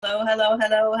Hello, hello,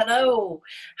 hello, hello.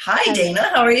 Hi, Hello, Dana.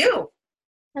 How are you?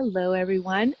 hello,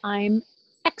 everyone. I'm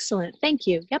excellent. Thank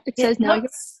you. Yep, it says It now you're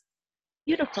looks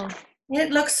beautiful.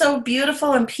 it looks so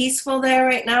beautiful and peaceful there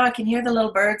right now. I can hear the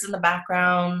little birds in the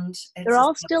background. It's They're just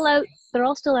all still beautiful. out. They're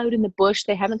all still out in the bush.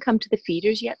 They haven't come to the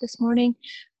feeders yet this morning.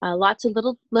 Lots of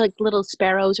little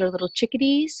sparrows or little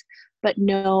chickadees, but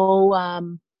no,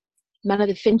 none of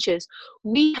the finches.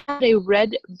 We had a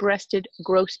red-breasted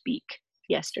grosbeak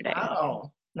yesterday.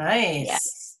 Oh, Yeah,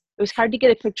 nice. it was hard to get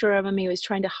a picture of him. He was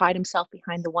trying to hide himself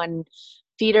behind the one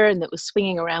feeder, and that was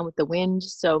swinging around with the wind.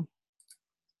 So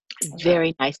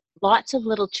very nice. Lots of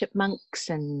little chipmunks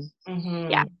and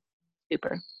yeah, Mm-hmm.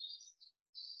 super.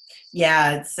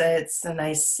 Yeah, it's a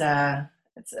nice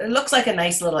it looks like a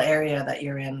nice little area that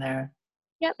you're in there.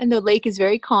 Yep, and the lake is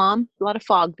very calm. A lot of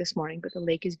fog this morning, but the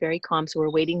lake is very calm. So we're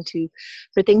waiting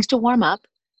for things to warm up,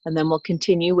 and then we'll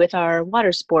continue with our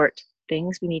water sport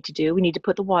things we need to do. We need to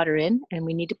put the water in, and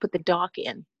we need to put the dock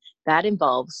in. That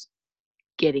involves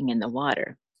getting in the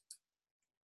water.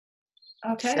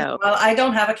 Okay. So Well, I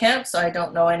don't have a camp, so I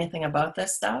don't know anything about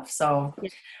this stuff. So yeah,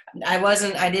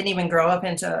 I didn't even grow up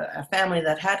into a family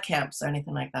that had camps or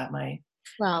anything like that. My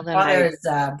well then father I is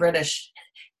British.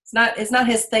 It's not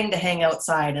his thing to hang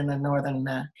outside in the northern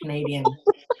we'll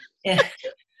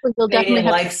definitely Canadian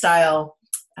have. lifestyle.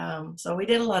 So we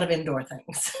did a lot of indoor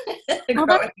things Oh, that's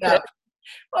growing good. up.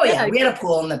 Oh yeah, Yeah, we had a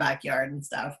pool in the backyard and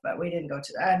stuff, but we didn't go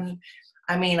to that. And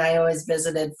I mean, I always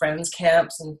visited friends'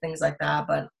 camps and things like that,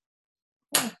 but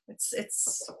yeah,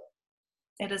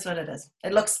 it is what it is.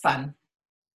 It looks fun.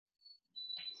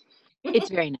 it's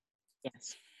very nice.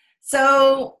 Yes.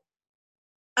 So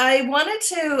I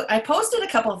posted a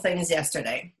couple of things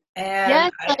yesterday, and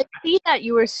Yes, I see that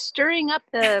you were stirring up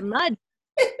the mud.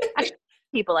 Actually,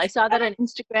 people, I saw that on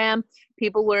Instagram.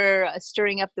 People were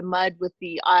stirring up the mud with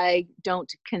the I do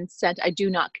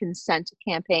not consent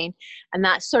campaign. And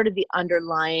that's sort of the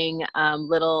underlying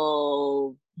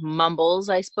little mumbles,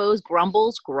 I suppose,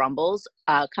 grumbles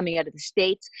coming out of the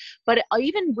States. But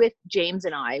even with James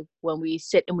and I, when we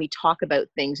sit and we talk about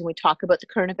things and we talk about the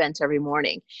current events every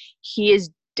morning, he is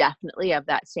definitely of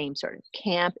that same sort of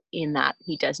camp in that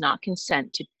he does not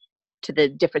consent to the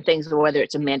different things, whether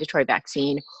it's a mandatory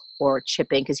vaccine or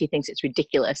chipping, because he thinks it's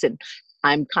ridiculous. And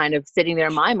I'm kind of sitting there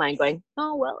in my mind going,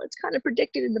 oh, well, it's kind of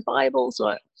predicted in the Bible,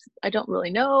 so I don't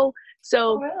really know. oh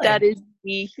So that really? is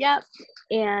the, yeah.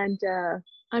 And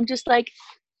I'm just like,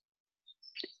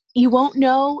 you won't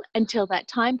know until that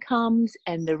time comes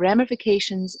and the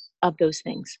ramifications of those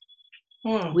things.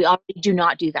 Hmm. We already do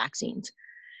not do vaccines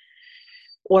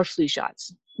or flu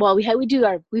shots. Well,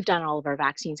 we've done all of our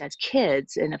vaccines as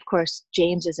kids, and of course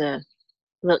James is a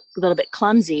little bit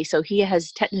clumsy, so he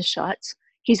has tetanus shots.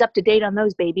 He's up to date on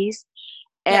those babies,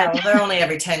 Yeah, and well, they're only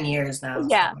every 10 years now, so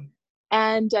yeah,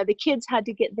 and the kids had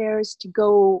to get theirs to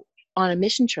go on a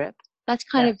mission trip. That's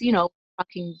kind yeah. of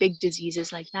talking big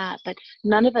diseases like that, but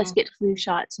none of us Mhm. get flu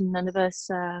shots, and none of us.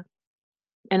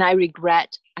 And I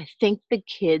regret. I think the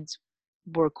kids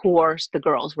were coerced. The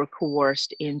girls were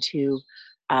coerced into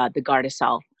the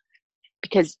Gardasil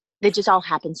because it just all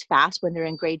happens fast when they're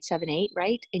in grade 7, 8,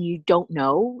 right? And you don't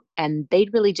know, and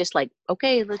they'd really just like,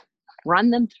 okay, let's run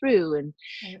them through.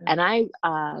 And I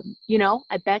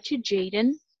bet you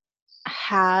Jaden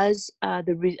has I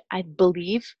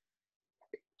believe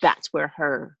that's where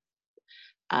her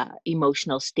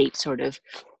emotional state sort of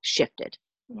shifted.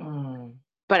 Mm.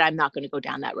 But I'm not going to go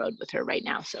down that road with her right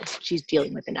now, so she's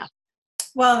dealing with enough.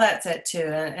 Well, that's it too,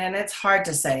 and it's hard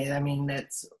to say. I mean,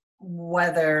 it's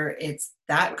whether it's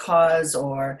that cause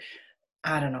or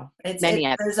I don't know. Many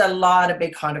other. There's a lot of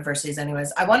big controversies.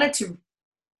 Anyways, I wanted to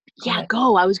Yeah,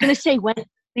 go. I was going to say when,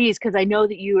 please, because I know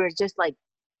that you are just like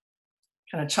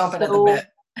kind of chomping at the so. bit.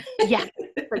 Yeah,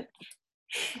 like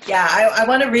Yeah, I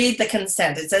want to read the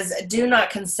consent. It says, "Do not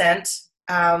consent."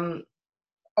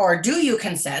 Or do you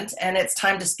consent? And it's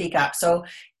time to speak up. So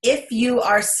if you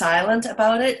are silent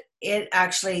about it, it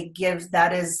actually gives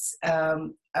that is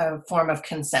a form of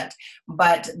consent.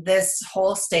 But this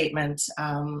whole statement,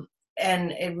 and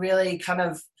it really kind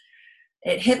of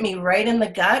it hit me right in the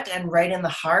gut and right in the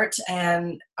heart.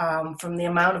 And from the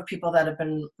amount of people that have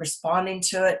been responding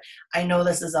to it, I know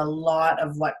this is a lot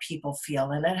of what people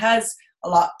feel, and it has a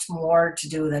lot more to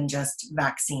do than just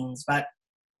vaccines. But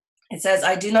it says,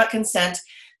 I do not consent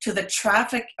to the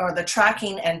traffic or the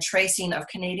tracking and tracing of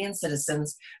Canadian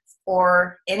citizens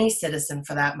or any citizen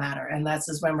for that matter. And this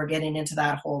is when we're getting into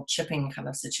that whole chipping kind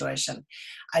of situation.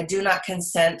 I do not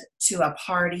consent to a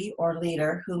party or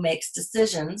leader who makes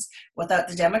decisions without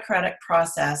the democratic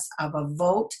process of a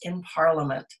vote in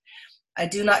Parliament. I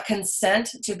do not consent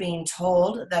to being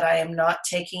told that I am not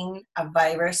taking a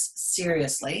virus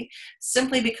seriously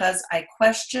simply because I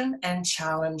question and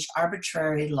challenge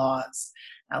arbitrary laws.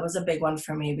 That was a big one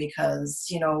for me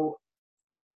because,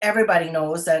 everybody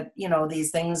knows that,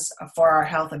 these things for our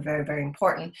health are very, very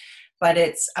important. But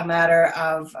it's a matter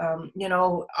of,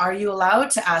 are you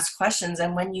allowed to ask questions?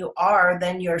 And when you are,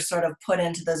 then you're sort of put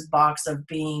into this box of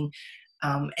being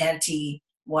anti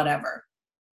whatever.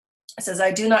 It says,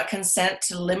 I do not consent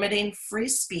to limiting free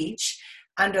speech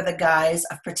under the guise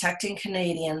of protecting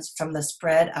Canadians from the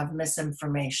spread of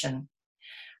misinformation.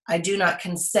 I do not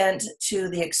consent to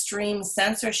the extreme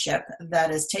censorship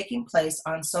that is taking place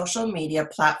on social media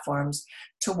platforms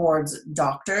towards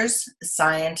doctors,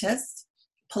 scientists,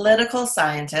 political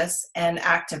scientists, and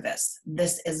activists.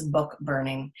 This is book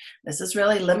burning. This is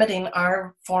really limiting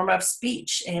our form of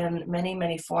speech in many,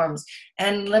 many forms,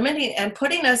 and limiting and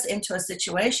putting us into a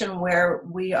situation where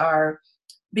we are,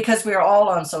 because we are all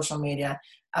on social media,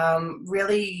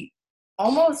 really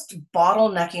almost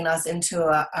bottlenecking us into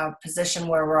a position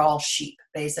where we're all sheep,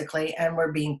 basically, and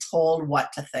we're being told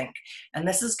what to think. And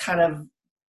this is kind of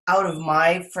out of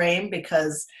my frame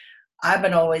because I've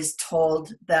been always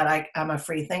told that I'm a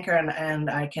free thinker and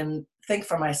I can think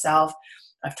for myself.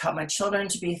 I've taught my children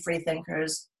to be free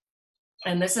thinkers.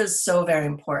 And this is so very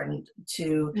important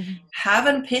to have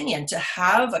an opinion, to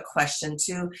have a question,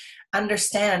 to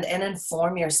understand and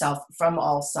inform yourself from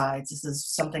all sides. This is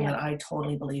something that I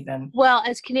totally believe in. Well,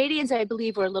 as Canadians, I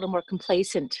believe we're a little more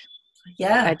complacent.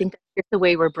 Yeah. I think that's the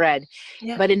way we're bred.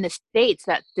 Yeah. But in the States,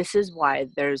 this is why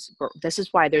there's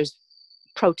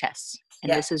protests,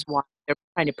 and this is why they're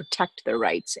trying to protect their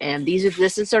rights. And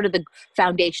this is sort of the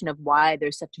foundation of why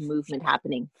there's such a movement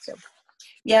happening. So.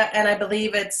 Yeah, and I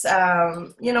believe it's,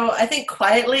 I think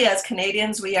quietly as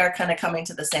Canadians, we are kind of coming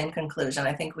to the same conclusion.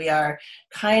 I think we are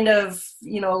kind of,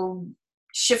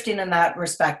 shifting in that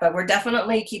respect, but we're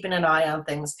definitely keeping an eye on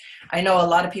things. I know a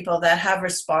lot of people that have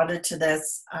responded to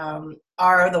this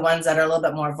are the ones that are a little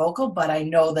bit more vocal, but I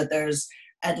know that there's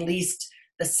at least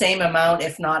the same amount,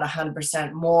 if not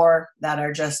 100% more, that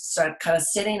are just kind of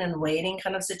sitting and waiting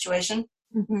kind of situation.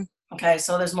 Mm-hmm. Okay,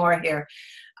 so there's more here.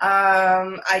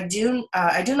 I do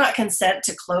not consent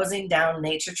to closing down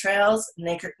nature trails,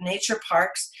 nature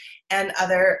parks, and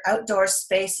other outdoor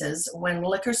spaces when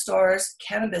liquor stores,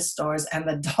 cannabis stores, and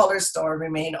the dollar store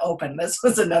remain open. This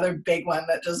was another big one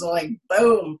that just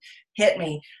boom, hit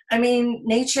me. I mean,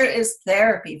 nature is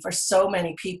therapy for so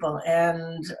many people,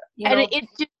 and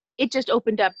it just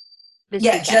opened up.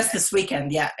 Just this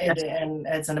weekend. Yeah, and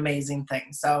it's an amazing thing.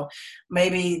 So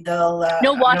maybe they'll they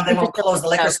won't close the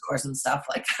liquor stores and stuff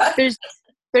like that.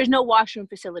 There's no washroom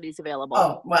facilities available.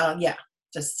 Oh well, yeah.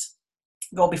 Just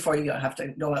go before you have to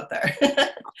go out there.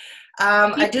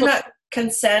 I do not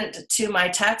consent to my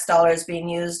tax dollars being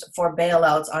used for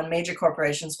bailouts on major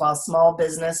corporations while small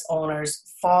business owners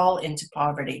fall into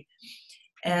poverty.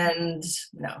 And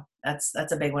no, that's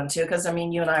a big one too, because I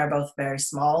mean, you and I are both very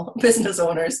small business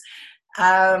owners.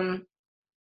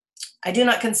 I do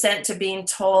not consent to being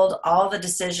told all the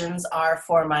decisions are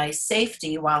for my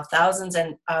safety while thousands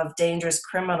of dangerous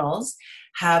criminals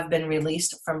have been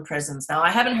released from prisons. Now, I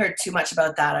haven't heard too much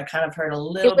about that. I kind of heard a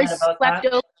little bit about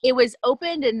that. It was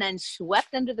opened and then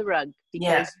swept under the rug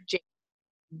because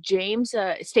James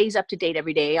stays up to date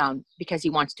every day because he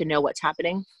wants to know what's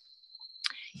happening.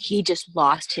 He just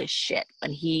lost his shit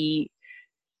when he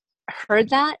heard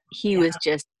that. He was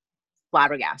just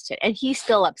flabbergasted, and he's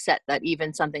still upset that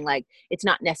even something like it's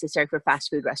not necessary for fast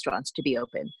food restaurants to be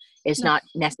open. It's not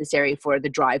necessary for the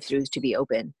drive-thrus to be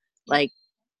open. Like,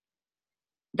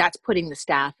 that's putting the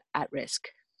staff at risk.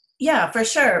 Yeah, for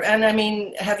sure. And I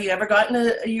mean, have you ever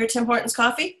gotten your Tim Hortons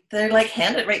coffee? They're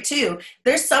hand it right to you.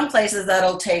 There's some places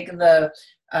that'll take the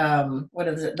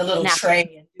the little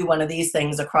tray and do one of these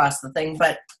things across the thing,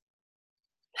 but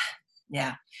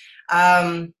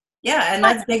and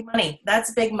that's big money.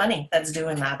 That's big money that's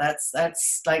doing that.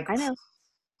 That's like, I know.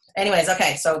 Anyways,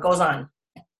 okay, so it goes on.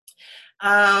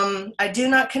 I do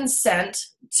not consent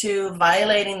to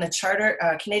violating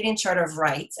the Canadian Charter of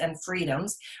Rights and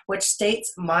Freedoms, which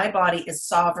states my body is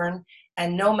sovereign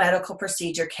and no medical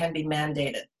procedure can be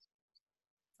mandated.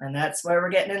 And that's where we're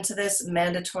getting into this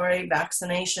mandatory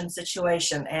vaccination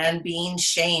situation and being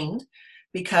shamed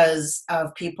because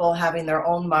of people having their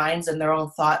own minds and their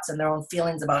own thoughts and their own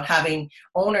feelings about having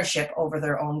ownership over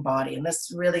their own body. And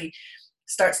this really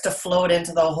starts to float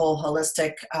into the whole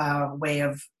holistic way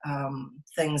of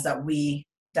things that we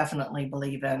definitely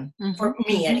believe in. For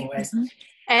me, anyways.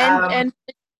 And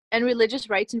religious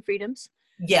rights and freedoms.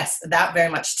 Yes, that very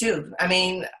much too. I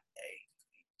mean,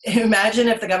 Imagine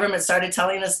if the government started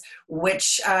telling us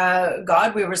which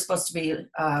God we were supposed to be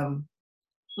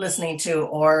listening to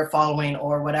or following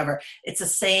or whatever. It's the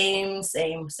same.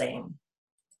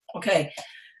 Okay.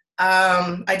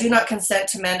 I do not consent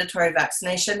to mandatory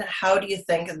vaccination. How do you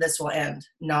think this will end?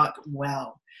 Not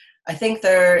well. I think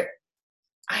they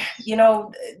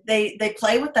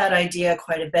play with that idea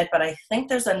quite a bit, but I think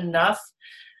there's enough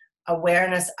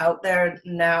awareness out there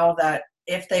now that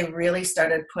if they really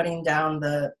started putting down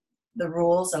the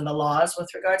rules and the laws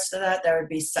with regards to that, there would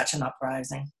be such an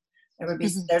uprising.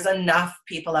 There's enough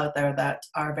people out there that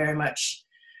are very much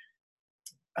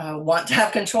want to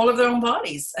have control of their own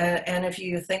bodies, and if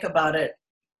you think about it,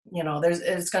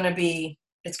 it's going to be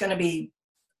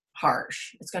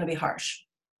harsh. It's going to be harsh.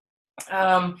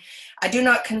 I do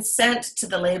not consent to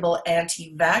the label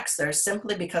anti-vaxxer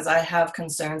simply because I have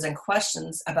concerns and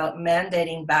questions about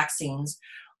mandating vaccines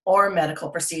or medical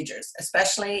procedures,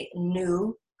 especially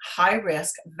new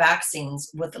high-risk vaccines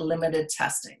with limited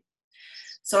testing.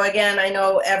 So again, I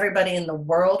know everybody in the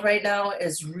world right now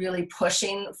is really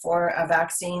pushing for a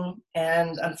vaccine,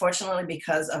 and unfortunately,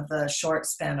 because of the short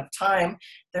span of time,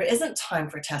 there isn't time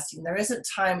for testing. There isn't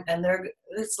time, and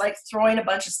it's like throwing a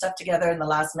bunch of stuff together in the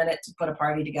last minute to put a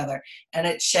party together, and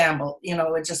it shambles.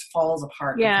 It just falls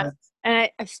apart. Yeah, because and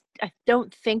I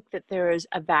don't think that there is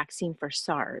a vaccine for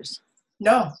SARS.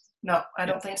 No, I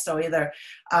don't think so either.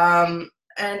 And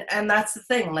that's the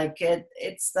thing. Like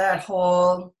it's that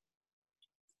whole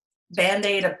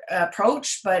Band-Aid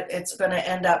approach, but it's going to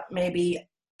end up, maybe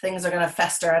things are going to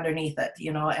fester underneath it,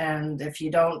 and if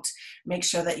you don't make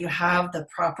sure that you have the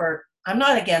proper, I'm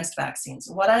not against vaccines.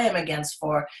 What I am against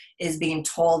for is being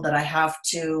told that I have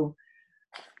to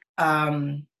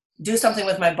do something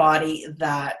with my body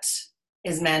that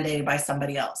is mandated by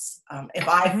somebody else. If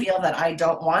I feel that I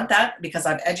don't want that, because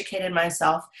I've educated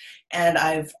myself and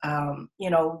I've,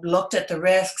 looked at the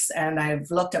risks and I've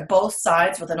looked at both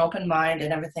sides with an open mind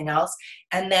and everything else,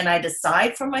 and then I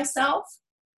decide for myself,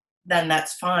 then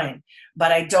that's fine.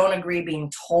 But I don't agree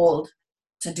being told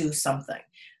to do something.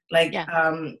 Like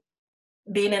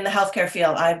being in the healthcare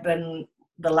field, I've been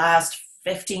the last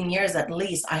 15 years at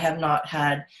least, I have not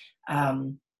had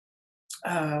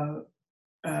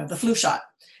the flu shot.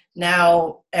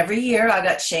 Now, every year I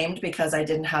got shamed because I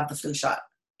didn't have the flu shot.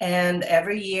 And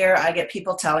every year I get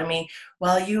people telling me,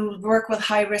 well, you work with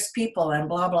high-risk people and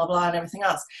blah, blah, blah, and everything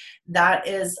else.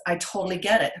 I totally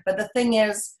get it. But the thing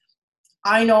is,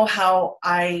 I know how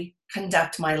I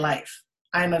conduct my life.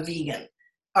 I'm a vegan.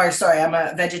 I'm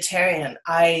a vegetarian.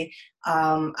 I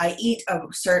eat a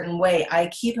certain way. I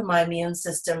keep my immune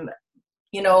system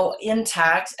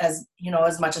intact as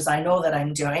much as I know that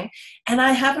I'm doing. And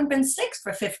I haven't been sick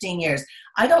for 15 years.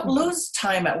 I don't lose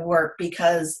time at work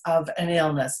because of an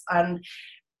illness. But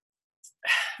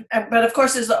of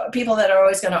course, there's people that are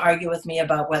always going to argue with me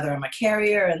about whether I'm a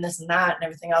carrier and this and that and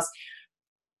everything else.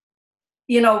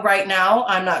 Right now,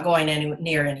 I'm not going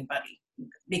near anybody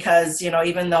because,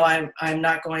 even though I'm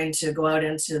not going to go out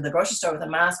into the grocery store with a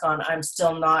mask on, I'm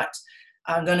still not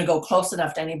going to go close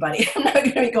enough to anybody. I'm not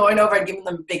going to be going over and giving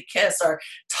them a big kiss or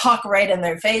talk right in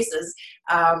their faces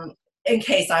in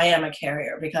case I am a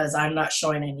carrier, because I'm not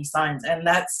showing any signs. And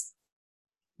that's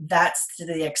to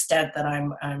the extent that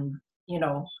I'm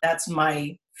that's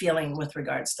my feeling with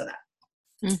regards to that.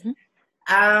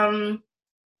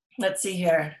 Let's see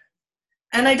here.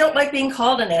 And I don't like being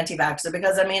called an anti-vaxxer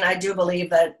because, I do believe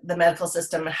that the medical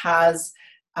system has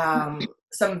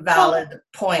some valid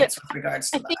points with regards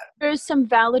to that. I think there's some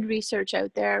valid research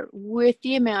out there with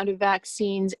the amount of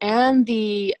vaccines and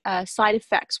the side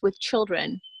effects with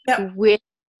children with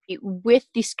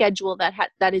the schedule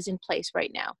that is in place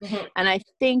right now. And I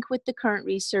think with the current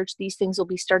research, these things will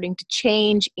be starting to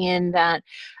change in that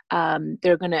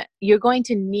you're going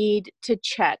to need to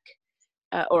check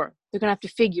or they're going to have to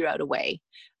figure out a way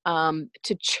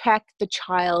to check the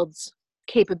child's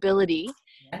capability.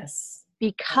 Yes.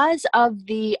 Because of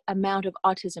the amount of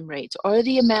autism rates or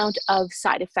the amount of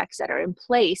side effects that are in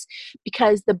place,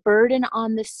 because the burden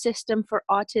on the system for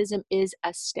autism is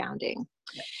astounding.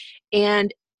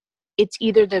 And it's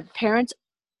either the parents'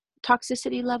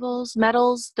 toxicity levels,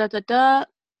 metals,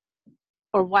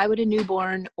 or why would a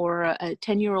newborn or a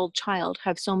 10-year-old child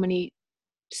have so many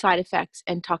side effects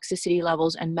and toxicity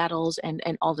levels and metals and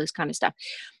all this kind of stuff?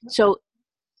 So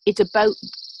it's about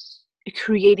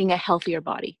creating a healthier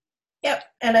body. Yep,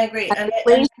 and I agree. And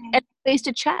ways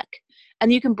to check.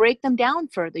 And you can break them down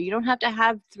further. You don't have to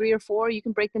have 3 or 4. You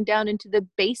can break them down into the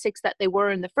basics that they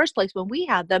were in the first place when we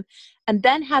had them, and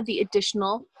then have the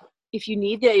additional, if you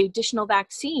need the additional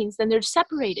vaccines, then they're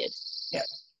separated. Yep.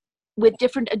 With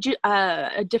different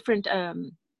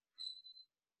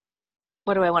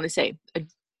what do I want to say?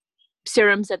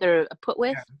 Serums that they're put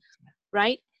with,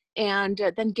 right? And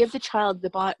then give the child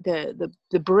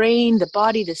the brain, the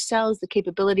body, the cells, the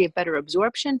capability of better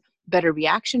absorption, better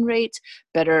reaction rates,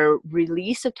 better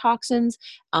release of toxins,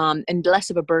 and less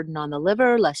of a burden on the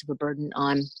liver, less of a burden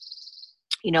on,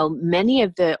 many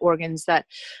of the organs that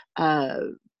uh,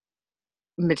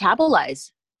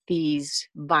 metabolize these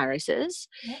viruses.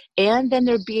 Yeah. And then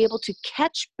they'll be able to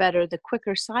catch better the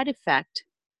quicker side effect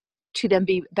to then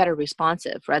be better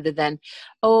responsive, rather than,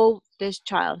 oh, this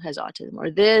child has autism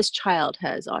or this child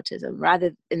has autism,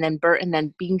 and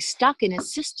then being stuck in a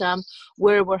system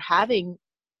where we're having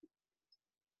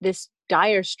this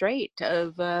dire strait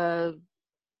of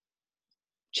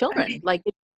children. Like,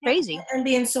 it's Yeah, crazy. and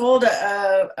being sold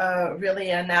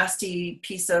really a nasty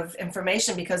piece of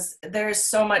information, because there's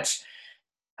so much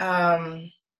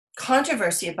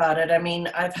controversy about it. I mean,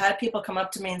 I've had people come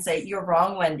up to me and say, "You're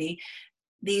wrong, Wendy.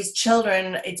 These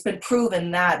children, it's been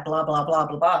proven that blah, blah, blah,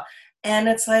 blah, blah." And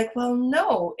it's like, well,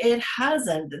 no, it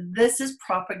hasn't. This is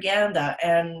propaganda.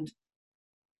 And,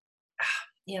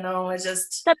 it's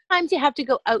just, Sometimes you have to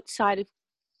go outside of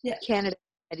yeah. Canada,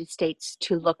 United States,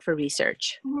 to look for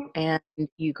research. Mhm. And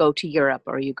you go to Europe,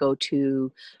 or you go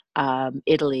to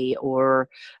Italy, or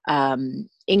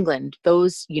England,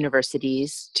 those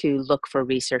universities, to look for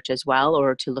research as well,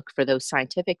 or to look for those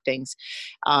scientific things.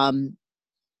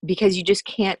 Because you just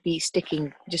can't be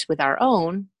sticking just with our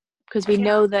own, because we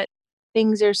know that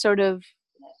things are sort of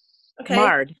Okay.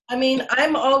 marred. I mean,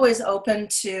 I'm always open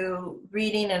to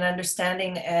reading and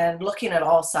understanding and looking at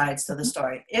all sides to the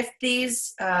story. If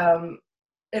this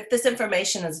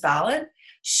information is valid,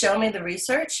 show me the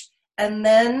research, and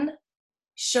then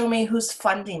show me who's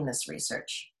funding this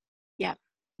research. Yeah.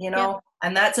 you Yeah. know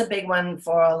and that's a big one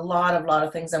for a lot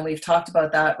of things, and we've talked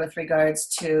about that with regards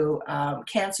to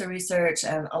cancer research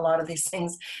and a lot of these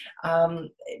things,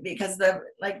 because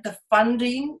the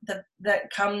funding that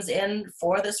comes in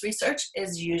for this research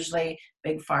is usually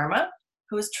big pharma,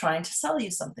 who's trying to sell you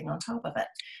something on top of it.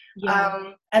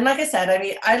 Yeah. And like I said, I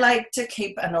mean, I like to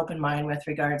keep an open mind with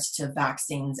regards to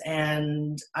vaccines,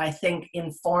 and I think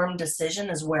informed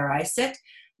decision is where I sit.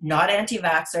 Not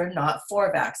anti-vaxxer, not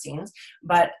for vaccines,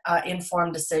 but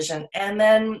informed decision. And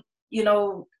then,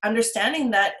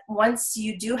 understanding that once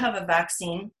you do have a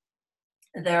vaccine,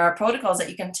 there are protocols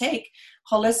that you can take,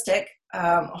 holistic,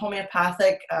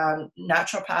 homeopathic,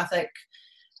 naturopathic,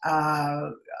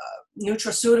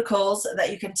 nutraceuticals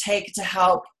that you can take to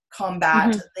help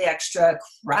combat the extra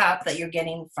crap that you're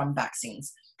getting from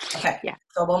vaccines. Okay, Yeah.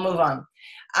 so we'll move on,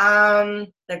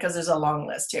 because there's a long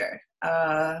list here.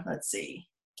 Let's see.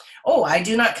 Oh, I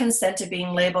do not consent to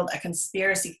being labeled a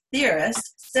conspiracy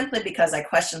theorist simply because I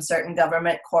question certain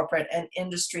government, corporate, and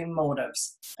industry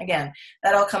motives. Again,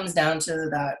 that all comes down to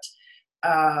that.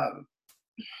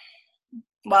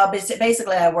 Well,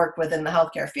 basically, I work within the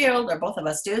healthcare field, or both of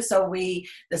us do. So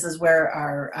this is where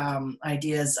our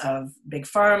ideas of big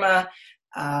pharma,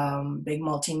 big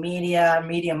multimedia,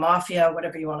 media mafia,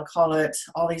 whatever you want to call it,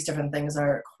 all these different things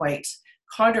are quite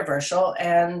controversial.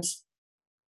 And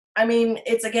I mean,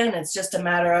 it's just a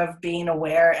matter of being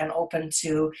aware and open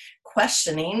to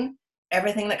questioning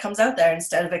everything that comes out there,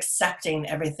 instead of accepting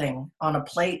everything on a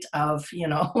plate of,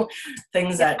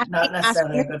 things that not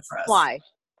necessarily are good for us. Why?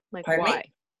 Like, Pardon why?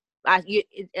 me?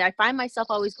 I find myself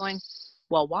always going,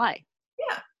 well, why?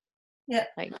 Yeah.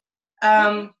 Like,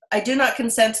 I do not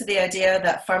consent to the idea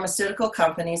that pharmaceutical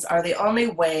companies are the only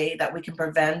way that we can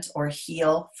prevent or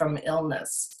heal from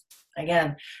illness.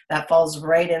 Again, that falls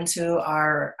right into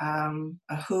our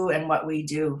who and what we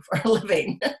do for a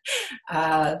living.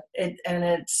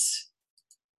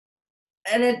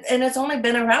 It's only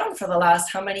been around for the last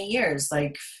how many years?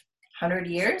 Like 100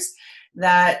 years?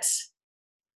 That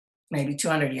maybe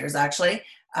 200 years actually.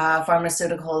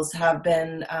 Pharmaceuticals have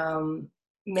been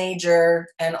major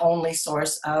and only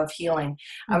source of healing.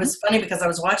 I was funny because I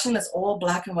was watching this old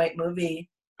black and white movie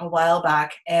a while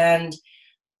back, and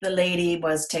the lady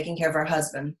was taking care of her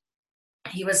husband.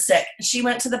 He was sick. She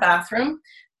went to the bathroom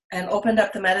and opened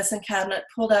up the medicine cabinet,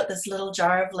 pulled out this little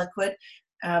jar of liquid,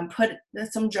 put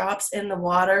some drops in the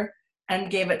water, and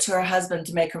gave it to her husband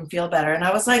to make him feel better. And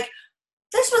I was like,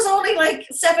 this was only like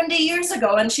 70 years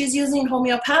ago, and she's using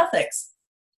homeopathics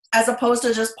as opposed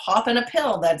to just popping a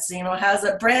pill that's, has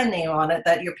a brand name on it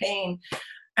that you're paying.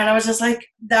 And I was just like,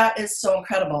 that is so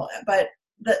incredible. But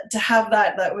to have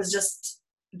that was just,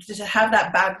 to have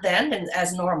that back then and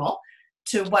as normal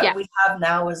to what we have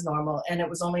now is normal. And it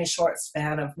was only a short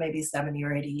span of maybe 70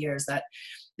 or 80 years that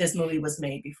this movie was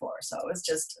made before. So it was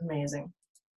just amazing.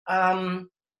 I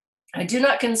do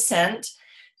not consent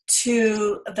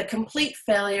to the complete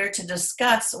failure to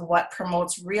discuss what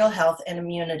promotes real health and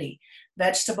immunity.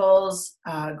 Vegetables,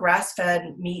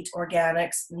 grass-fed meat,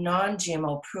 organics,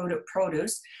 non-GMO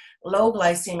produce, low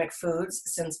glycemic foods,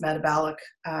 since metabolic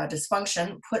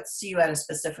dysfunction puts you at a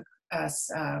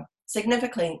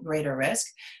significantly greater risk,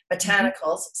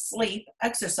 botanicals, sleep,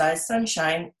 exercise,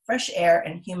 sunshine, fresh air,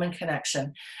 and human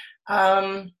connection.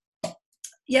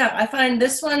 Yeah, I find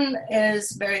this one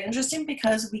is very interesting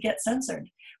because we get censored.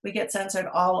 We get censored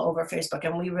all over Facebook,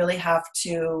 and we really have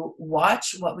to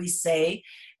watch what we say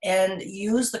and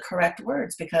use the correct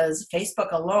words, because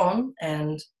Facebook alone,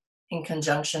 and in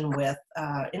conjunction with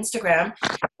Instagram,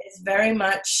 is very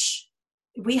much,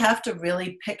 we have to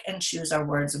really pick and choose our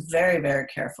words very, very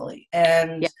carefully.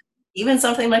 And even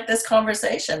something like this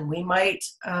conversation, we might,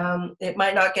 it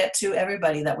might not get to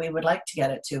everybody that we would like to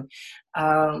get it to.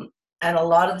 And a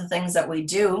lot of the things that we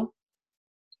do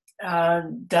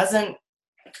doesn't,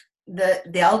 the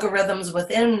algorithms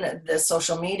within the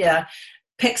social media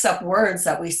picks up words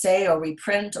that we say or we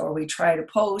print or we try to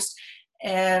post,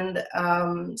 and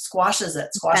squashes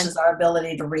our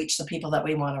ability to reach the people that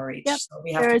we want to reach. Yep. So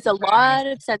we have There's a lot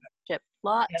of censorship,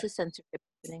 Yeah. of censorship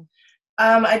happening.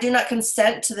 I do not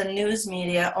consent to the news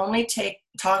media only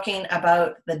talking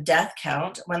about the death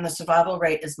count when the survival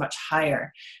rate is much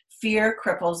higher. Fear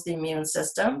cripples the immune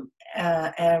system,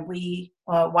 and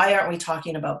why aren't we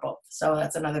talking about both? So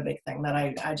that's another big thing that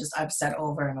I've said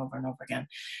over and over and over again.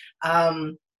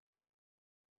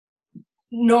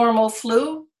 Normal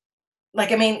flu,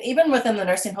 like, I mean, even within the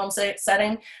nursing home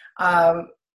setting,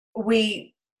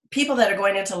 people that are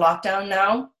going into lockdown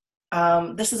now,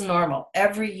 this is normal.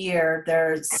 Every year,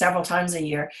 there's several times a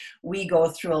year, we go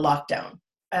through a lockdown,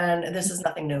 and this is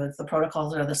nothing new. The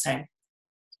protocols are the same.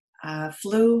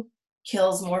 Flu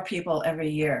kills more people every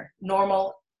year.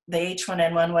 Normal, the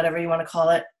H1N1, whatever you want to call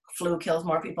it, flu kills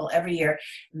more people every year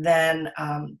than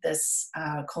this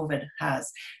COVID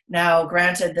has. Now,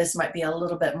 granted, this might be a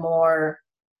little bit more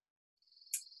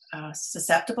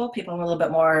susceptible. People are a little bit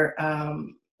more,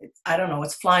 I don't know,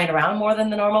 it's flying around more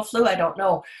than the normal flu. I don't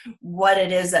know what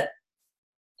it is that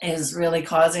is really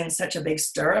causing such a big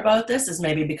stir about this. Is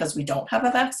maybe because we don't have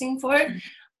a vaccine for it.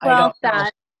 Well, I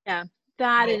don't know.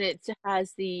 That and it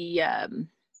has the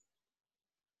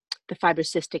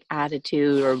fibrocystic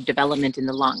attitude or development in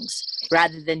the lungs,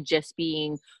 rather than just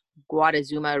being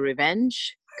Guadazuma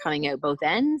revenge coming out both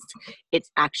ends. It's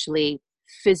actually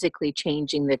physically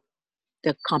changing the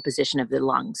composition of the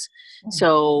lungs.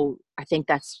 So I think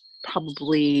that's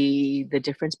probably the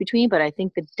difference between, but I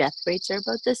think the death rates are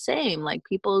about the same. Like,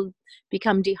 people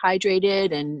become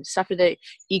dehydrated and suffer the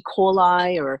E.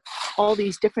 coli or all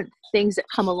these different things that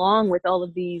come along with all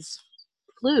of these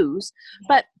flus.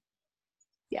 But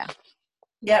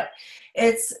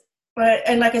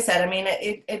and like I said, I mean,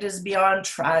 it is beyond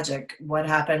tragic what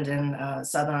happened in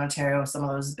Southern Ontario, some of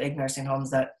those big nursing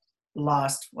homes that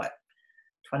lost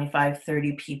 25,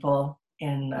 30 people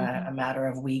in a matter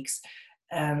of weeks.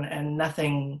 And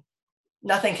nothing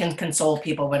can console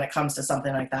people when it comes to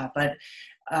something like that. But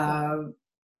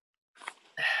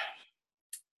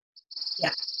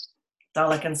that's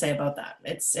all I can say about that.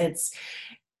 It's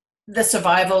the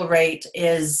survival rate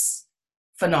is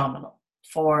phenomenal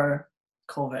for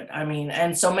COVID. I mean,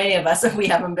 and so many of us, we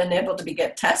haven't been able to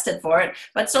get tested for it,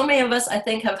 but so many of us, I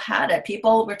think, have had it.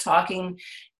 People were talking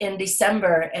in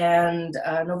December and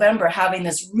November having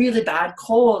this really bad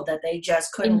cold that they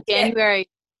just couldn't in January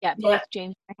get. Both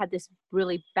James and I had this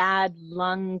really bad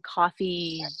lung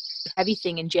coffee heavy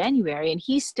thing in January, and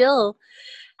he still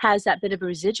has that bit of a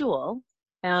residual.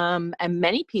 And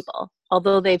many people,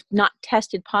 although they've not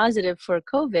tested positive for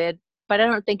COVID, but I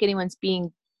don't think anyone's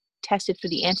being tested for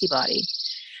the antibody.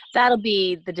 That'll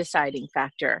be the deciding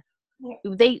factor.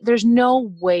 There's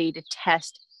no way to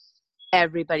test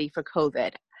everybody for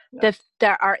COVID.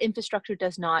 Our infrastructure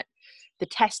does not. The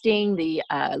testing, the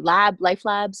life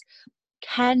labs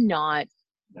cannot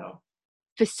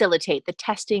facilitate the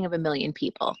testing of 1 million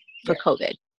people for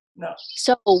COVID. No.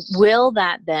 So will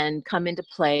that then come into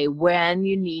play when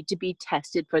you need to be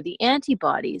tested for the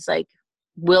antibodies? Like,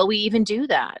 will we even do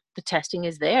that? The testing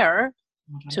is there.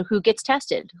 So who gets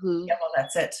tested? Who? Yeah, well,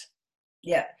 that's it.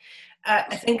 Yeah.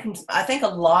 I think a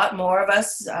lot more of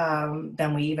us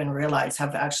than we even realize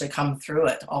have actually come through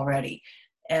it already.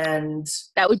 And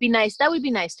that would be nice. That would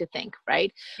be nice to think,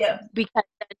 right? Yeah. Because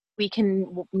we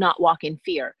can not walk in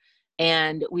fear,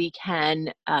 and we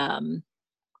can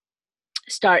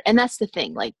start. And that's the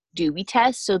thing. Like, do we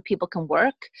test so people can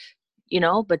work?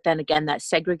 But then again, that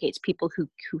segregates people who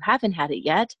haven't had it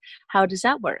yet. How does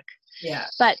that work? Yeah.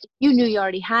 But you knew you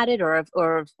already had it, or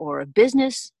a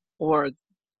business, or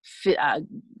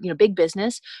big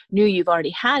business, knew you've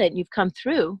already had it and you've come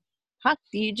through,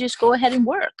 you just go ahead and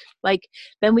work. Like,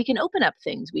 then we can open up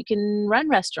things. We can run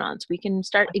restaurants. We can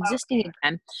start existing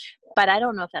again. But I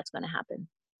don't know if that's going to happen.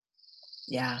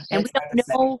 Yeah. And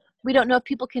we don't know if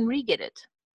people can re-get it.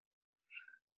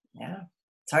 Yeah.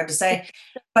 It's hard to say.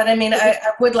 But I mean, I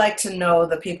would like to know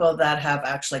the people that have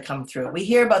actually come through. We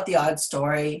hear about the odd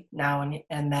story now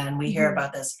and then. We hear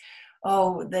about this,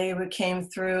 oh, they came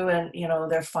through and,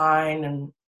 they're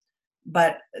fine.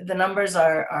 But the numbers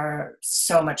are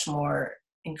so much more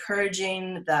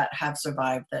encouraging that have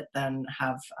survived that then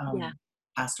have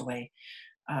passed away.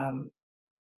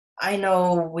 I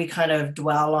know we kind of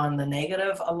dwell on the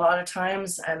negative a lot of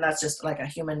times, and that's just like a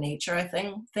human nature, I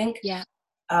think. Yeah.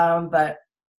 But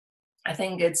I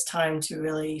think it's time to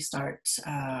really start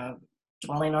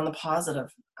dwelling on the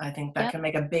positive. I think that can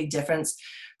make a big difference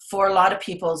for a lot of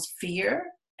people's fear,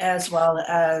 as well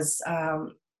as,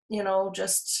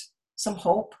 just some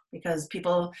hope, because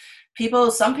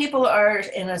some people are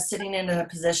sitting in a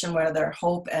position where their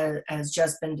hope has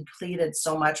just been depleted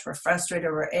so much. We're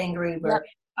frustrated, we're angry, we're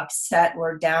upset,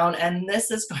 we're down, and this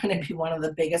is going to be one of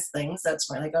the biggest things that's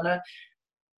really going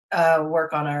to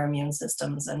work on our immune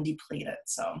systems and deplete it.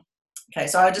 So, okay,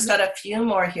 so I just got a few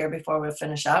more here before we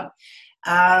finish up.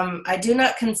 I do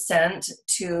not consent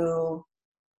to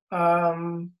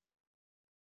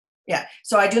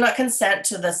so I do not consent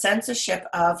to the censorship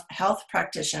of health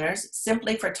practitioners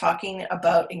simply for talking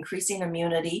about increasing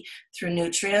immunity through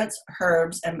nutrients,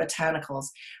 herbs, and botanicals,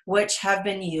 which have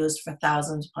been used for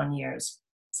thousands upon years.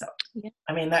 So,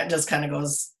 I mean, that just kind of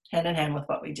goes hand in hand with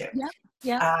what we do.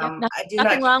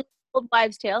 Nothing wrong with old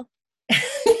wives' tale.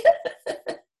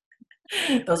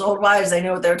 Those old wives, they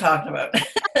knew what they were talking about.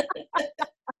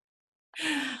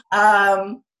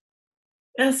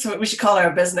 That's what we should call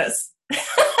our business.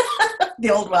 The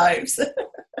old wives.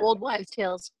 Old wives'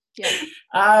 tales. Yeah.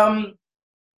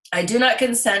 I do not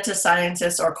consent to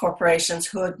scientists or corporations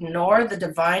who ignore the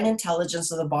divine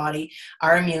intelligence of the body,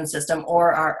 our immune system,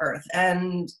 or our earth.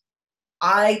 And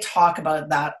I talk about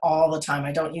that all the time.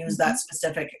 I don't use that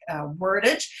specific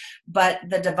wordage, but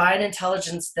the divine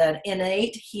intelligence, that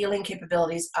innate healing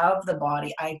capabilities of the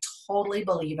body, I totally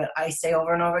believe it. I say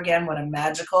over and over again what a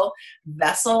magical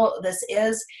vessel this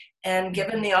is. And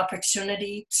given the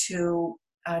opportunity to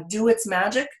do its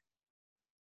magic,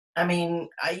 I mean,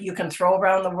 you can throw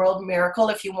around the word miracle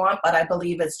if you want, but I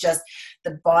believe it's just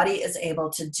the body is able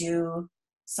to do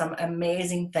some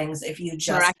amazing things if you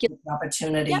just get the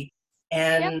opportunity.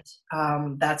 And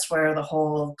that's where the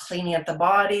whole cleaning up the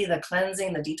body, the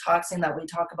cleansing, the detoxing that we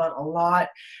talk about a lot,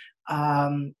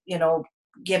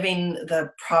 giving the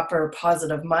proper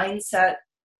positive mindset,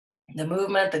 the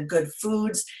movement, the good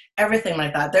foods, everything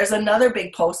like that. There's another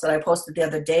big post that I posted the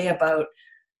other day about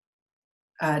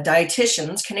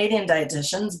dietitians, Canadian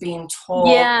dietitians, being told.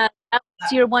 Yeah,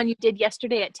 that's your one you did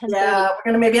yesterday at 10:30. Yeah, we're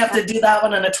going to maybe have to do that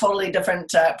one in a totally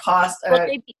different post. Well,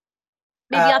 maybe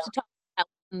you'll have to talk about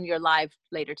your live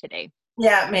later today.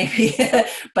 Yeah, maybe.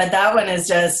 But that one is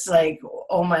just like,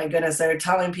 oh my goodness, they're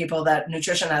telling people that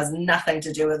nutrition has nothing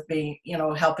to do with being,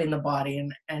 helping the body,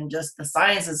 and just the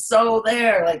science is so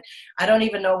there. Like, I don't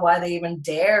even know why they even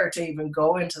dare to even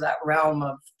go into that realm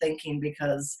of thinking,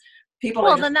 because people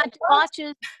are just, then that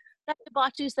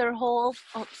debauches their whole,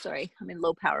 sorry, I'm in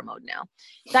low power mode now.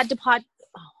 That debauches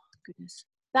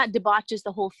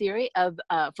the whole theory of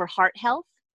for heart health.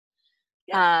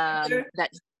 That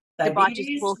debauches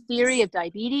the whole theory of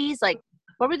diabetes. Like,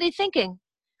 what were they thinking?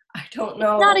 I don't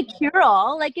know. It's not a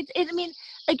cure-all. Like,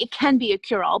 it can be a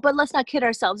cure-all, but let's not kid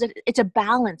ourselves. It's a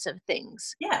balance of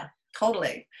things. Yeah,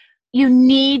 totally. You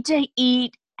need to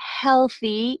eat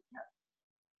healthy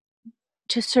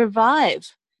to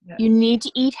survive. Yeah. You need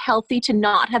to eat healthy to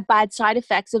not have bad side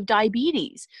effects of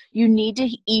diabetes. You need to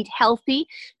eat healthy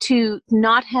to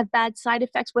not have bad side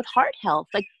effects with heart health.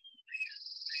 Like,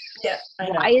 yeah,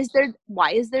 why is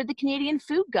there the Canadian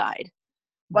Food Guide?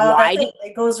 Well,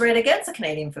 it goes right against the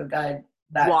Canadian Food Guide.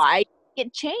 Why did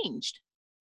it changed?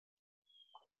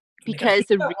 Because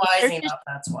the research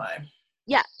that's why.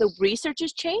 Yeah, the research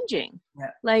is changing. Yeah.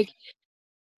 Like,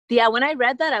 when I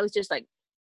read that, I was just like.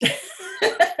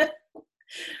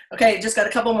 Okay, just got a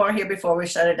couple more here before we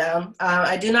shut it down.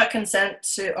 I do not consent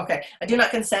to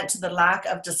the lack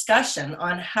of discussion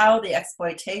on how the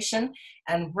exploitation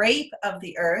and rape of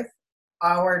the earth,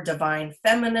 our divine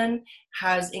feminine,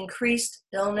 has increased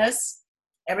illness,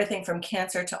 everything from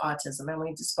cancer to autism. And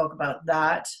we just spoke about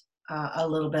that a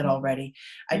little bit already.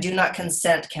 I do not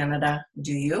consent, Canada.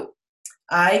 Do you?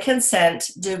 I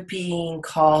consent to being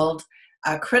called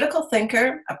A critical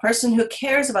thinker, a person who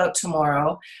cares about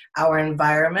tomorrow, our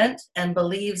environment, and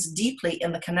believes deeply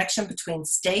in the connection between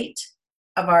state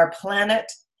of our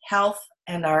planet, health,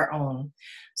 and our own.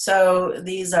 So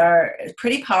these are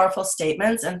pretty powerful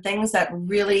statements and things that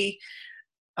really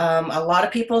a lot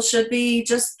of people should be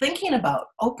just thinking about,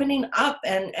 opening up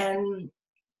and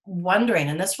wondering.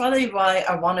 And that's probably why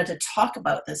I wanted to talk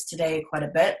about this today quite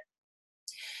a bit,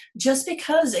 just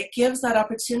because it gives that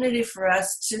opportunity for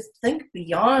us to think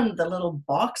beyond the little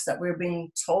box that we're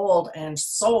being told and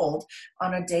sold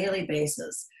on a daily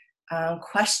basis.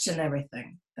 Question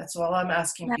everything. That's all I'm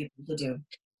asking Yeah. people to do.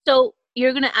 So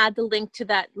you're going to add the link to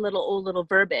that little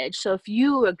verbiage. So if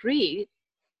you agree,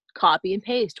 copy and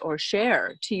paste or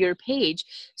share to your page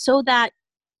so that,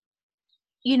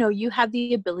 you know, you have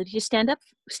the ability to stand up.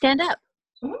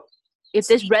 Mhm. If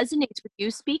this resonates with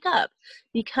you, speak up,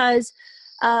 because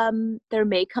there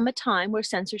may come a time where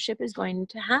censorship is going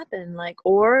to happen, like,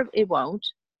 or it won't.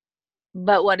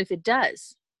 But what if it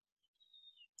does?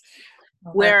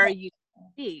 Well, Where are you going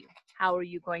to be? How are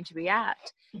you going to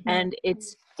react? And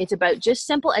it's about just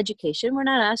simple education. We're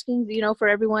not asking, you know, for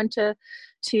everyone to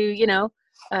you know,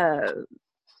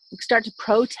 start to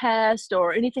protest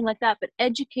or anything like that, but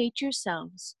educate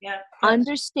yourselves. Yeah.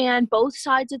 Understand both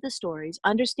sides of the stories.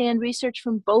 Understand research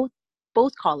from both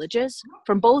colleges,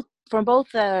 from both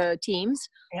teams,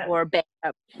 Yeah. or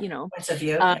you know, Points of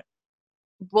view.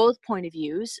 both point of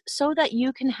views, so that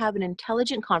you can have an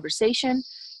intelligent conversation.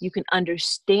 You can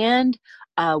understand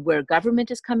where government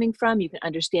is coming from. You can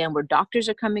understand where doctors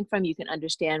are coming from. You can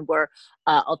understand where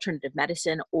alternative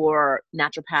medicine or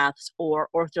naturopaths or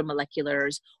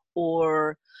orthomoleculars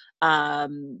or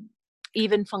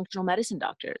even functional medicine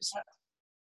doctors,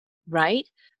 right?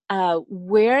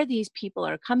 Where these people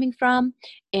are coming from,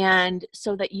 and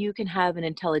so that you can have an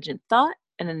intelligent thought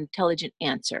and an intelligent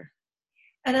answer.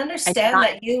 And It's understand not,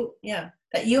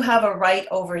 that you have a right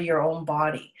over your own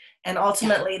body. And yeah.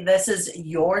 ultimately, this is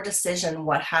your decision,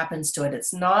 what happens to it.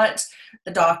 It's not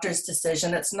the doctor's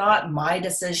decision. It's not my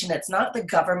decision. It's not the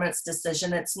government's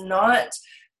decision. It's not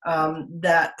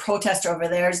that protester over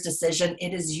there's decision.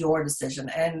 It is your decision.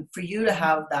 And for you to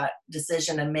have that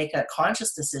decision and make a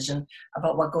conscious decision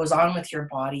about what goes on with your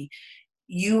body,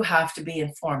 you have to be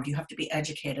informed. You have to be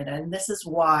educated. And this is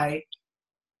why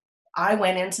I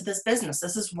went into this business.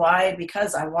 This is why,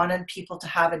 because I wanted people to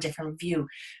have a different view.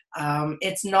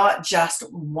 It's not just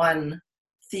one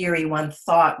theory, one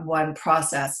thought, one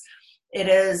process. It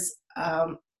is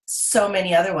so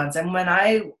many other ones. And when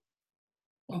I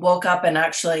woke up and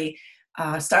actually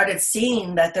started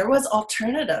seeing that there was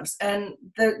alternatives, and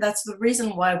that's the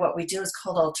reason why what we do is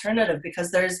called alternative,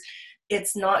 because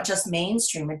it's not just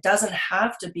mainstream. It doesn't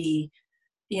have to be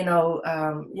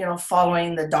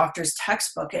following the doctor's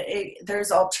textbook.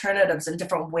 There's alternatives and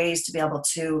different ways to be able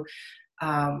to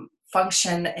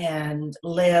function and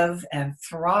live and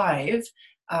thrive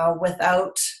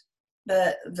without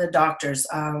the doctors.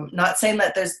 Not saying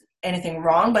that there's anything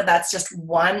wrong, but that's just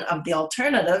one of the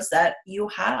alternatives that you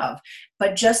have.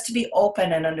 But just to be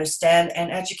open and understand and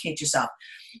educate yourself.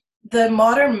 The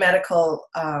modern medical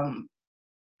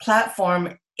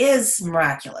platform is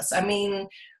miraculous. I mean,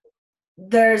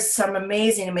 there's some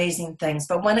amazing things,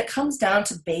 but when it comes down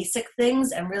to basic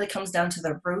things and really comes down to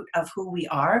the root of who we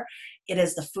are, it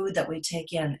is the food that we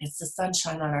take in. It's the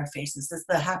sunshine on our faces. It's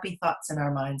the happy thoughts in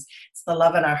our minds. It's the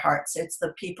love in our hearts. It's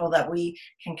the people that we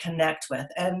can connect with.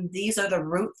 And these are the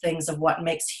root things of what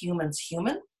makes humans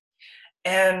human.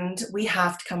 And we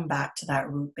have to come back to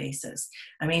that root basis.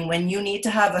 I mean, when you need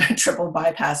to have a triple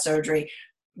bypass surgery,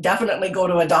 definitely go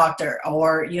to a doctor,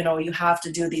 or you have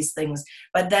to do these things,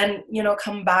 but then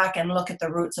come back and look at the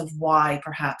roots of why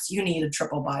perhaps you need a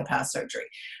triple bypass surgery,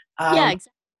 Yeah,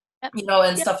 exactly. Yep.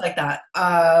 and stuff like that.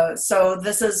 So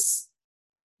this is,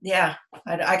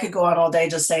 I could go on all day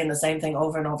just saying the same thing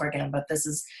over and over again, but this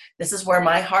is where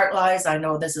my heart lies. I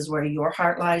know this is where your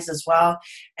heart lies as well,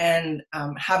 and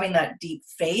having that deep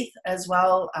faith as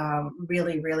well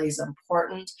really is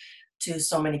important to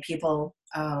so many people,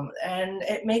 and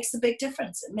it makes a big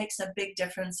difference. It makes a big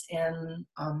difference in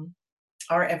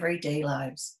our everyday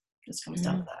lives. Just comes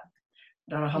down to that. I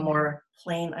don't know how more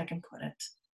plain I can put it.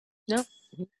 No,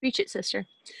 preach it, sister.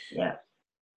 Yeah.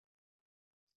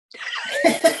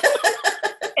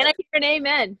 Can I hear an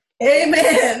amen?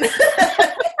 Amen.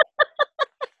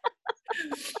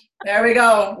 There we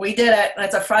go. We did it.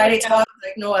 That's a Friday talk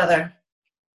like no other.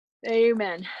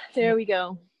 Amen. There we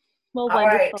go. Well, all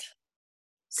wonderful. Right.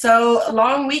 So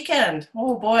long weekend.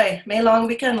 Oh boy, May long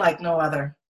weekend like no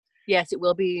other. Yes, it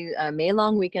will be a May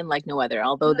long weekend like no other.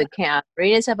 Although the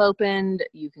marinas have opened,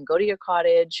 you can go to your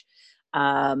cottage.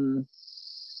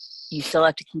 you still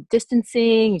have to keep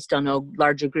distancing. You still know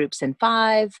larger groups than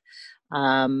 5.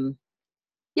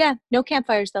 Yeah, no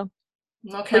campfires though,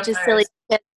 No which is silly. campfires.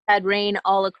 It had rain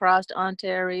all across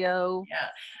Ontario. Yeah.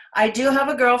 I do have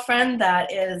a girlfriend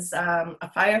that is a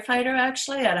firefighter,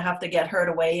 actually. I'd have to get her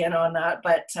to weigh in on that,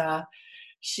 but yeah,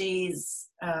 she's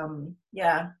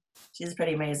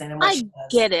pretty amazing in what I she does.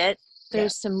 get it. Yeah.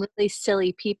 There's some really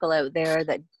silly people out there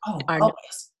that Oh, are not,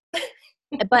 always.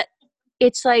 but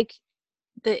it's like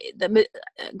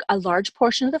a large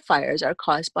portion of the fires are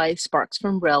caused by sparks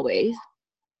from railways,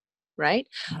 right?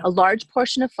 Yeah. A large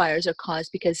portion of fires are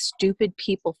caused because stupid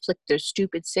people flick their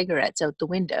stupid cigarettes out the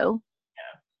window,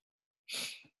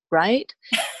 right?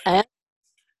 And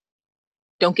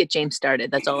don't get James started.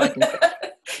 That's all I can say.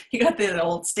 You got the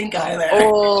old stink eye there.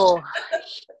 Oh,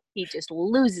 he just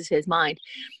loses his mind.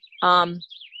 And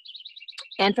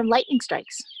from lightning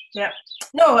strikes. Yeah.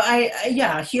 No,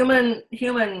 yeah, human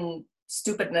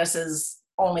stupidness is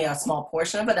only a small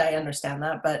portion of it. I understand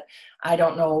that, but I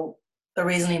don't know the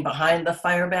reasoning behind the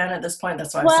fire ban at this point.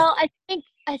 That's why I'm saying. Well,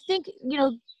 I think,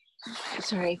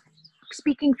 sorry,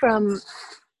 speaking from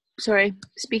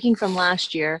speaking from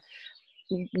last year,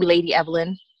 Lady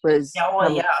Evelyn was Yeah, well,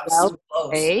 from yeah, I'm South so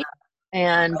close. Bay,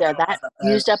 and Brother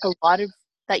was up there.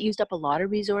 that used up a lot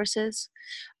of resources.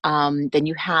 Then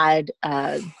you had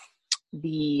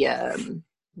the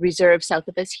reserve south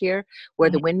of us here, where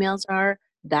the Mhm. windmills are.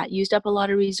 That used up a lot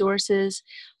of resources,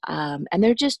 and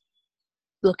they're just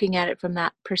looking at it from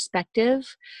that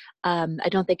perspective. I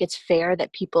don't think it's fair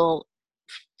that people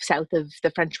south of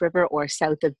the French River or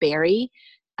south of Barrie,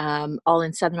 all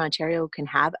in southern Ontario, can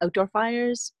have outdoor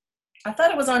fires. I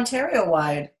thought it was Ontario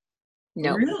wide.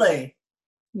 No. Really?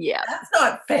 Yeah. That's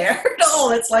not fair at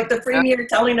all. It's like the premier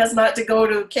telling us not to go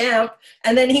to camp,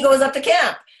 and then he goes up to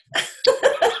camp.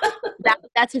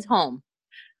 That's his home.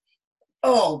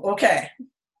 Oh, okay.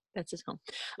 That's his home.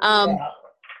 Yeah.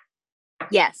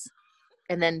 Yes.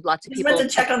 And then lots of He just went people.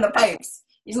 to check on the pipes.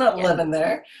 He's not Yeah. living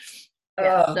there.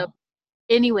 Yeah. So Oh,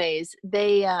 anyways,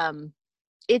 they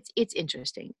it's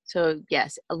interesting. So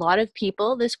yes, a lot of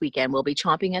people this weekend will be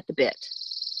chomping at the bit,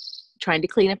 trying to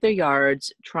clean up their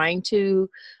yards, trying to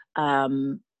I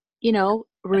think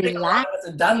a lot relax. of us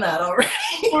have done that already.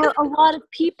 For a lot of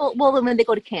people, well, when they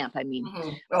go to camp, I mean,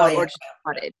 Mhm. Oh, yeah. or just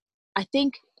cottage. I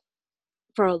think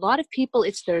for a lot of people,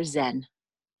 it's their zen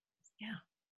Yeah.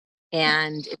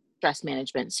 and it's stress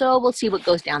management. So we'll see what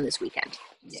goes down this weekend.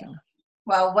 Yeah. So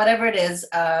Well, whatever it is,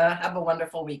 have a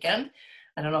wonderful weekend.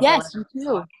 I don't know if I'll end yes, up you too.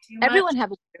 talking too much. Everyone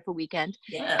have a wonderful weekend.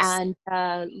 Yes. And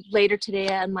later today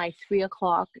on my 3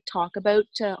 o'clock talk about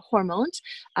hormones,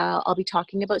 I'll be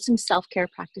talking about some self-care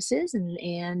practices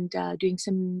and doing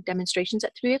some demonstrations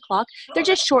at 3 o'clock. They're Oh,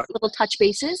 just short little touch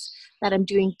bases that I'm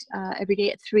doing every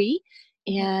day at 3.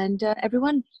 And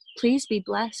everyone, please be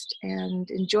blessed and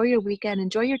enjoy your weekend.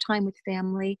 Enjoy your time with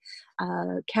family.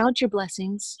 Count your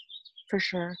blessings for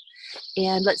sure.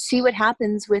 And let's see what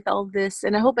happens with all this.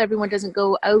 And I hope everyone doesn't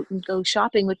go out and go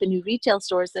shopping with the new retail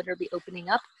stores that are be opening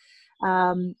up.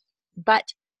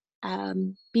 But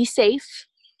be safe,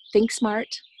 think smart.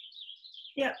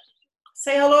 yeah.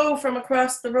 Say hello from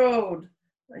across the road.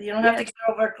 You don't have to Yes.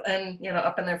 get over and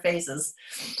up in their faces.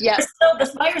 Yeah.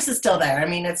 This virus is still there. I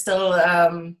mean, it's still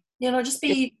just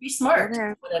It's be still smart.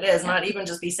 there. What it is, Yeah. not even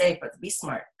just be safe, but be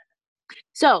smart.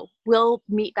 So we'll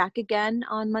meet back again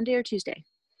on Monday or Tuesday.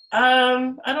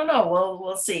 I don't know.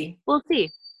 We'll see. We'll see.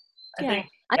 I Yeah. think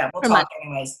we'll For talk Monday.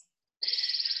 anyways.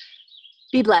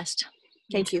 Be blessed.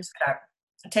 You Thank too, you. Scott.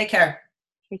 Take care.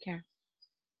 Take care.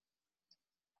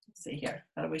 Let's see here.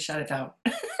 How do we shut it down?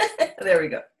 There we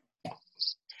go.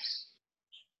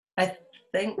 I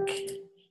think